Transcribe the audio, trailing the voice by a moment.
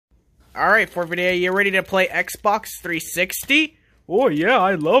Alright, for video, you ready to play Xbox 360? Oh yeah,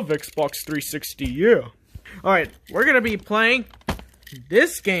 I love Xbox 360, yeah. Alright, we're gonna be playing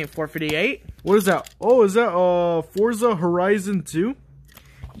this game, 458. What is that? Oh, is that Forza Horizon 2?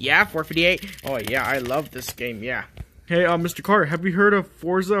 Yeah, 458. Oh yeah, I love this game, yeah. Hey, Mr. Carter, have you heard of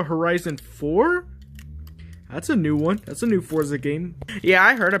Forza Horizon 4? That's a new one. That's a new Forza game. Yeah,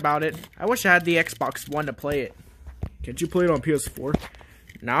 I heard about it. I wish I had the Xbox One to play it. Can't you play it on PS4?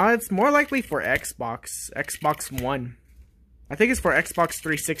 No, it's more likely for Xbox One. I think it's for Xbox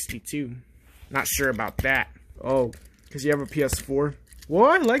 360 too. Not sure about that. Oh, because you have a PS4? Well,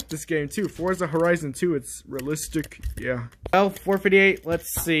 I like this game too. Forza Horizon 2, it's realistic, yeah. Well, 458,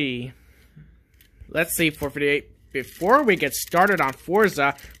 let's see. Let's see, 458. Before we get started on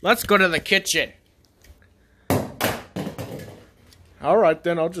Forza, let's go to the kitchen. Alright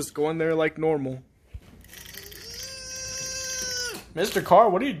then, I'll just go in there like normal. Mr. Carr,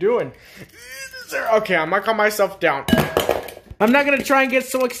 what are you doing? Okay, I'm gonna calm myself down. I'm not gonna try and get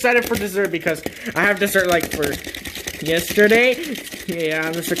so excited for dessert because I have dessert like for yesterday. Yeah,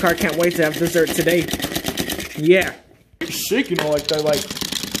 Mr. Carr can't wait to have dessert today. Yeah. You're shaking all like that, like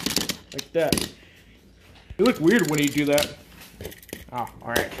that. You look weird when you do that. Oh,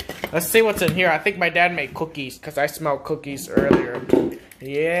 alright. Let's see what's in here. I think my dad made cookies because I smelled cookies earlier.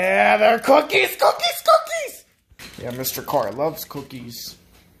 Yeah, they're cookies! Yeah, Mr. Carr loves cookies.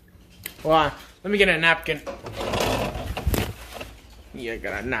 Hold on, let me get a napkin. Yeah, I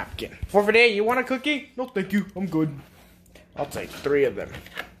got a napkin. 458, you want a cookie? No, thank you. I'm good. I'll take 3 of them.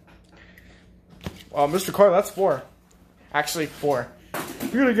 Mr. Carr, that's 4. Actually, 4.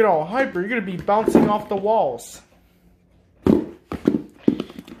 You're gonna get all hyper. You're gonna be bouncing off the walls.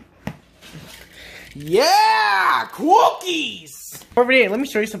 Yeah! Cookies! 458, let me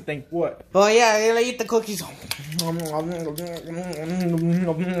show you something. What? Oh yeah, I eat the cookies. That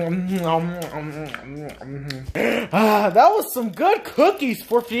was some good cookies,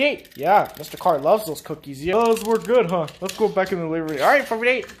 458. Yeah, Mr. Carr loves those cookies. Yeah. Those were good, huh? Let's go back in the living room. Alright,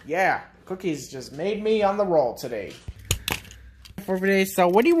 458. Yeah, cookies just made me on the roll today. 458, so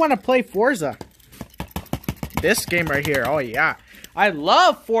what do you want to play Forza? This game right here. Oh yeah. I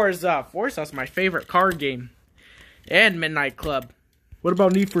love Forza. Forza's my favorite car game. And Midnight Club. What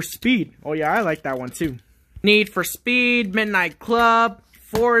about Need for Speed? Oh yeah, I like that one too. Need for Speed, Midnight Club,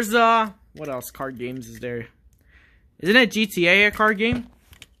 Forza. What else card games is there? Isn't it GTA a card game?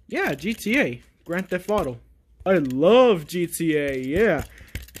 Yeah, GTA. Grand Theft Auto. I love GTA, yeah.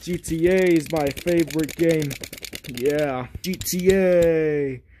 GTA is my favorite game. Yeah,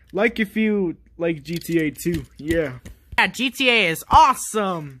 GTA. Like if you like GTA 2, yeah. Yeah, GTA is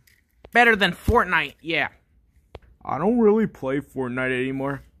awesome. Better than Fortnite, yeah. I don't really play Fortnite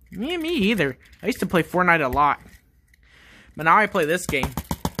anymore. Me either. I used to play Fortnite a lot. But now I play this game.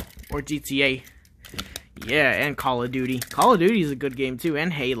 Or GTA. Yeah, and Call of Duty. Call of Duty is a good game too.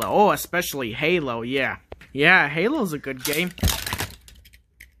 And Halo. Oh, especially Halo, yeah. Yeah, Halo's a good game.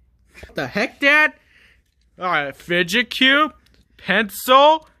 What the heck, Dad? Alright, fidget cube,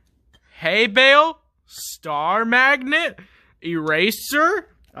 pencil, hay bale, star magnet, eraser,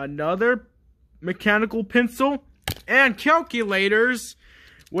 another mechanical pencil, and calculators,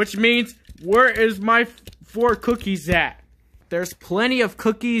 which means, where is my 4 cookies at? There's plenty of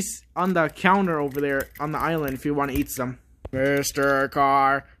cookies on the counter over there on the island if you want to eat some. Mr.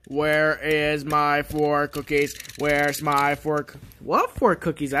 Carr, where is my 4 cookies? Where's my 4 What 4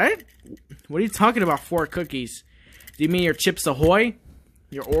 cookies? What are you talking about 4 cookies? Do you mean your Chips Ahoy?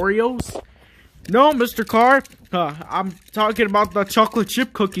 Your Oreos? No, Mr. Carr. I'm talking about the chocolate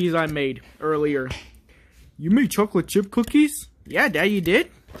chip cookies I made earlier. You made chocolate chip cookies? Yeah, Dad, you did?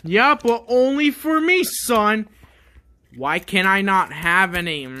 Yeah, but only for me, son. Why can I not have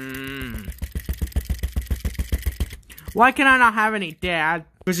any? Why can I not have any, Dad?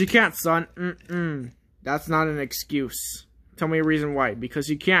 Because you can't, son. That's not an excuse. Tell me a reason why. Because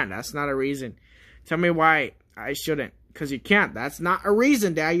you can't. That's not a reason. Tell me why I shouldn't. Because you can't. That's not a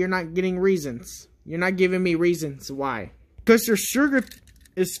reason, Dad. You're not getting reasons. You're not giving me reasons why. Because your sugar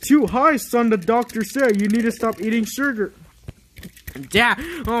is too high, son. The doctor said you need to stop eating sugar. Dad,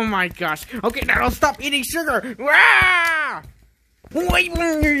 oh my gosh. Okay, Dad, I'll stop eating sugar. Ah!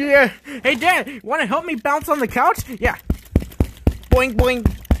 Hey, Dad, want to help me bounce on the couch? Yeah. Boing, boing.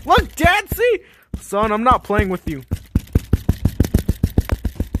 Look, Dad, see? Son, I'm not playing with you.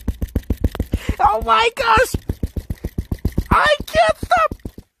 Oh my gosh. I can't stop.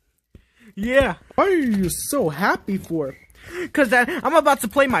 Yeah. Why are you so happy for? Because, Dad, I'm about to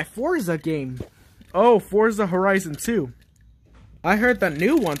play my Forza game. Oh, Forza Horizon 2. I heard the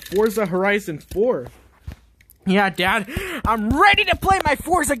new one, Forza Horizon 4. Yeah, Dad, I'm ready to play my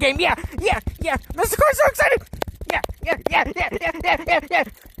Forza game. Yeah. Mr. Car's so excited. Yeah.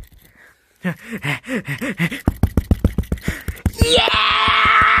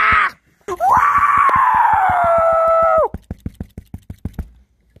 Yeah! Woo!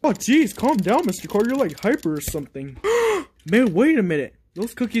 Oh, jeez, calm down, Mr. Car. You're like hyper or something. Man, wait a minute.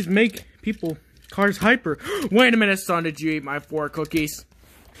 Those cookies make cars hyper. Wait a minute, son. Did you eat my 4 cookies?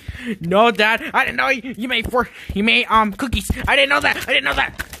 No, Dad. I didn't know you made cookies. I didn't know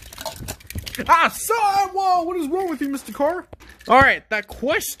that. Ah, son! Whoa, what is wrong with you, Mr. Car? Alright, the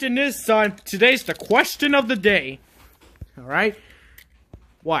question is, son, today's the question of the day. Alright?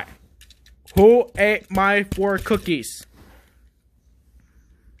 What? Who ate my 4 cookies?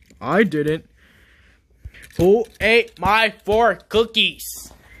 I didn't. Who ate my 4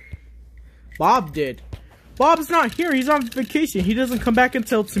 cookies? Bob did. Bob's not here. He's on vacation. He doesn't come back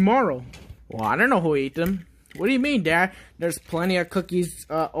until tomorrow. Well, I don't know who ate them. What do you mean, Dad? There's plenty of cookies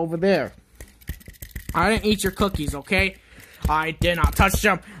over there. I didn't eat your cookies, okay? I did not touch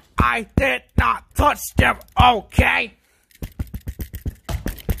them. I did not touch them, okay?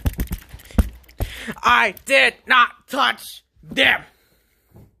 I did not touch them.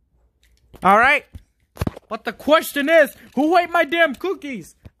 Alright? But the question is, who ate my damn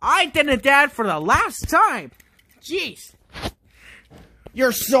cookies? I didn't, Dad, for the last time. Jeez.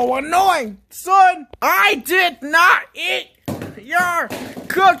 You're so annoying, son. I did not eat your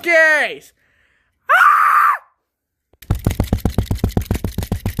cookies. Ah!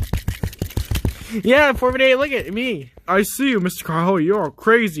 Yeah, 4-day, look at me. I see you, Mr. Car. Oh, you're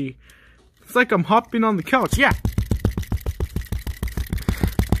crazy. It's like I'm hopping on the couch. Yeah.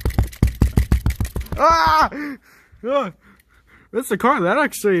 Ah! Mr. Car, that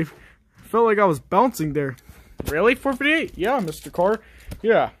actually felt like I was bouncing there. Really, 458? Yeah, Mr. Car.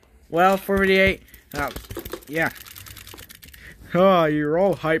 Yeah. Well, 458. Yeah. Oh, you're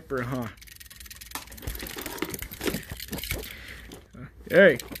all hyper, huh?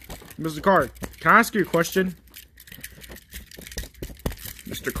 Hey, Mr. Car, can I ask you a question?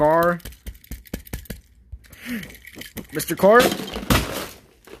 Mr. Car? Mr. Car?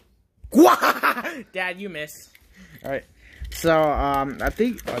 Dad, you miss. Alright. So, I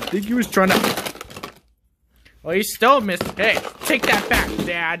think he was trying to... Well, you still missed. Hey, take that back,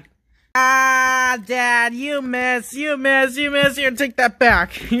 Dad. Ah, Dad, you miss. Here, take that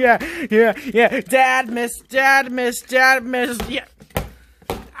back. Yeah. Dad missed. Yeah.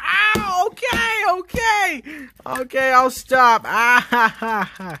 Ow, okay, I'll stop.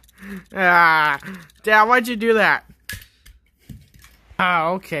 Dad, why'd you do that?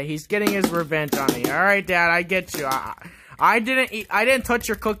 Oh, okay, he's getting his revenge on me. Alright, Dad, I get you. I didn't touch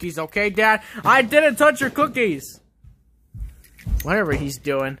your cookies, okay, Dad? I didn't touch your cookies. Whatever he's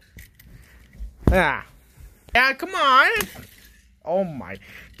doing. Dad, come on. Oh my,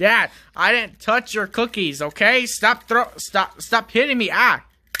 Dad, I didn't touch your cookies, okay? Stop hitting me.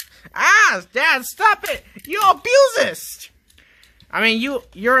 Dad, stop it. You abusist. I mean,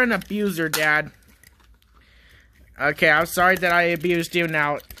 you're an abuser, Dad. Okay, I'm sorry that I abused you.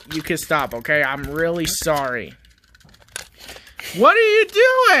 Now you can stop, okay? I'm really sorry. What are you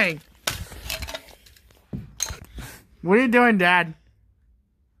doing? What are you doing, Dad?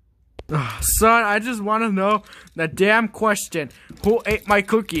 Son, I just want to know the damn question. Who ate my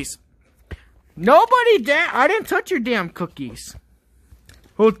cookies? Nobody, Dad. I didn't touch your damn cookies.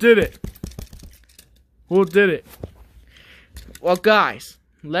 Who did it? Well, guys,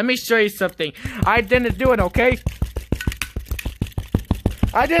 let me show you something. I didn't do it, okay?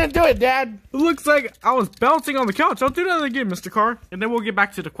 I didn't do it, Dad. It looks like I was bouncing on the couch. I'll do that again, Mr. Car, and then we'll get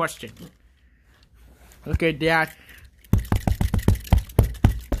back to the question. Okay, Dad.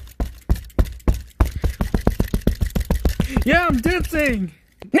 Yeah, I'm dancing.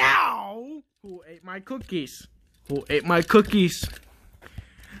 Now, who ate my cookies? Who ate my cookies?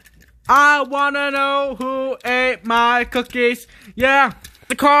 I wanna know who ate my cookies. Yeah.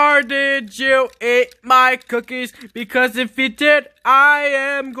 The car, did you eat my cookies? Because if you did, I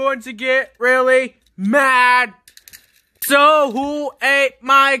am going to get really mad. So who ate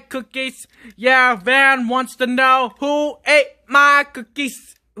my cookies? Yeah, Van wants to know who ate my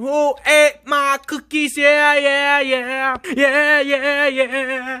cookies. Who ate my cookies? Yeah.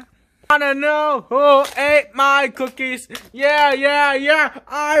 Wanna know who ate my cookies? Yeah.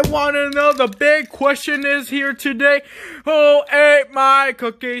 I wanna know. The big question is here today. Who ate my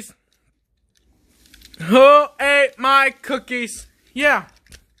cookies? Who ate my cookies? Yeah.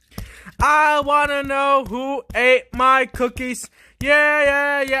 I wanna know who ate my cookies.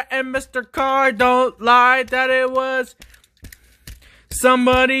 Yeah. And Mr. Car, don't lie that it was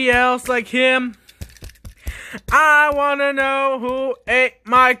somebody else like him. I wanna know who ate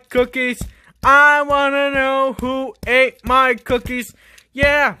my cookies. I wanna know who ate my cookies.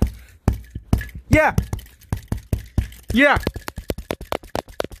 Yeah. Yeah. Yeah.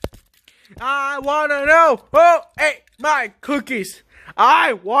 I wanna know who ate my cookies.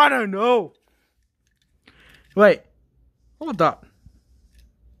 I wanna know. Wait. Hold up.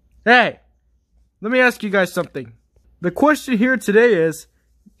 Hey. Let me ask you guys something. The question here today is,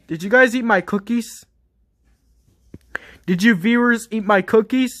 did you guys eat my cookies? Did you viewers eat my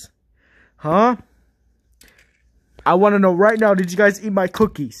cookies? Huh? I want to know right now, did you guys eat my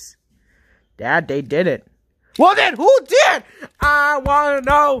cookies? Dad, they didn't. Well then, who did? I want to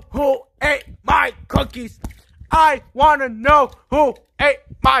know who ate my cookies. I want to know who ate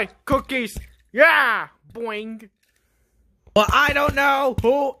my cookies. Yeah, boing. Well, I don't know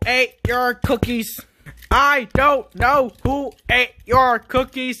who ate your cookies. I don't know who ate your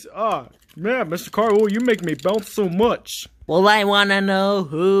cookies. Oh, man, Mr. Carl, you make me bounce so much. Well, I wanna know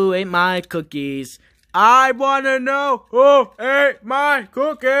who ate my cookies. I wanna know who ate my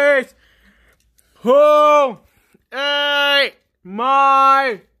cookies. Who ate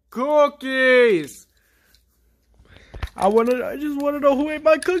my cookies? I just wanna know who ate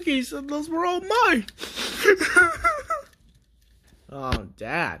my cookies, and those were all mine. Oh,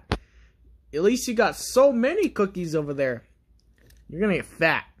 Dad. At least you got so many cookies over there. You're gonna get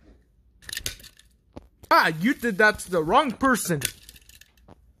fat. Ah, you did that to the wrong person.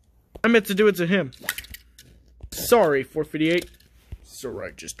 I meant to do it to him. Sorry, 458. It's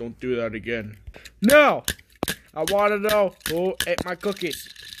alright, just don't do that again. No! I wanna know who ate my cookies.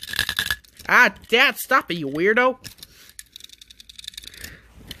 Ah, Dad, stop it, you weirdo.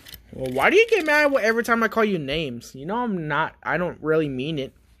 Well, why do you get mad every time I call you names? You know I don't really mean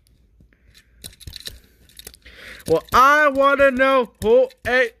it. Well, I wanna know who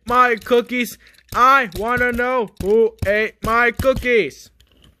ate my cookies. I wanna know who ate my cookies.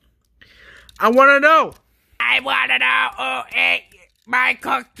 I wanna know. I wanna know who ate my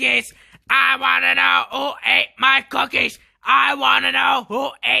cookies. I wanna know who ate my cookies. I wanna know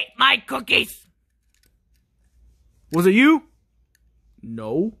who ate my cookies. Was it you?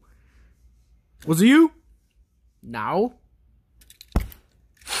 No. Was it you? No.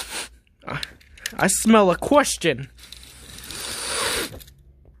 I smell a question.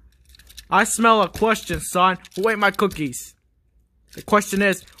 I smell a question, son. Who ate my cookies? The question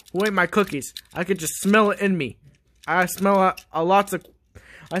is, who ate my cookies? I could just smell it in me. I smell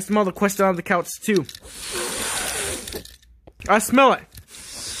I smell the question on the couch too. I smell it.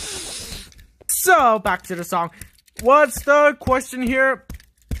 So, back to the song. What's the question here?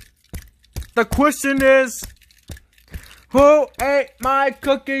 The question is, who ate my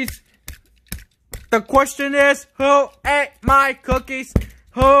cookies? The question is, who ate my cookies?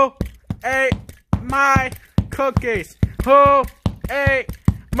 Who ate my cookies? Who ate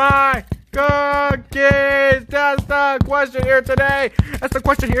my cookies? That's the question here today. That's the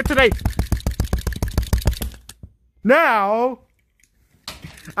question here today. Now,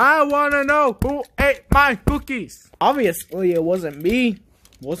 I want to know who ate my cookies. Obviously, it wasn't me.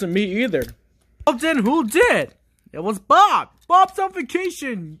 It wasn't me either. Well, then who did? It was Bob. Bob's on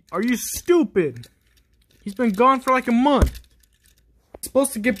vacation. Are you stupid? He's been gone for like a month. He's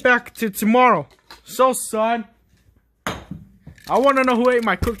supposed to get back to tomorrow. So, son, I want to know who ate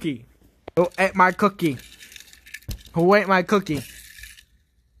my cookie. Who ate my cookie? Who ate my cookie?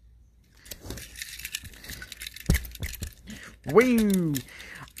 Woo!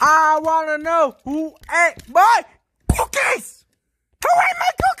 I want to know who ate my cookies. Who ate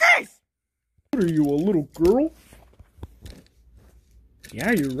my cookies? What are you, a little girl?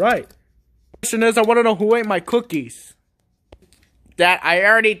 Yeah, you're right. The question is, I want to know who ate my cookies. Dad, I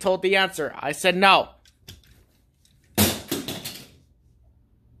already told the answer. I said no.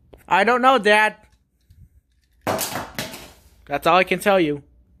 I don't know, Dad. That's all I can tell you.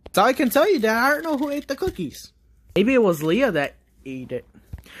 That's all I can tell you, Dad. I don't know who ate the cookies. Maybe it was Leah that ate it.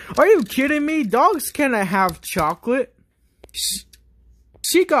 Are you kidding me? Dogs cannot have chocolate.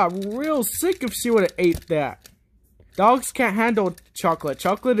 She got real sick if she would have ate that. Dogs can't handle chocolate.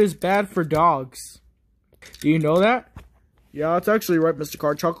 Chocolate is bad for dogs. Do you know that? Yeah, that's actually right, Mr.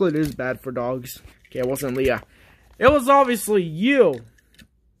 Carr. Chocolate is bad for dogs. Okay, it wasn't Leah. It was obviously you.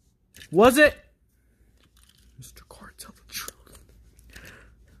 Was it? Mr. Carr, tell the truth.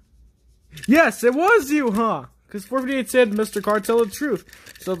 Yes, it was you, huh? Because 458 said, Mr. Carr, tell the truth.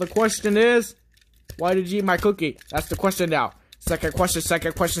 So the question is, why did you eat my cookie? That's the question now. Second question,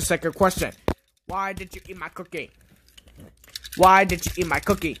 second question, second question. Why did you eat my cookie? Why did you eat my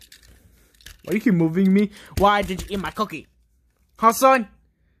cookie? Why do you keep moving me? Why did you eat my cookie? Huh, son?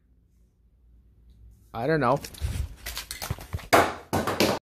 I don't know.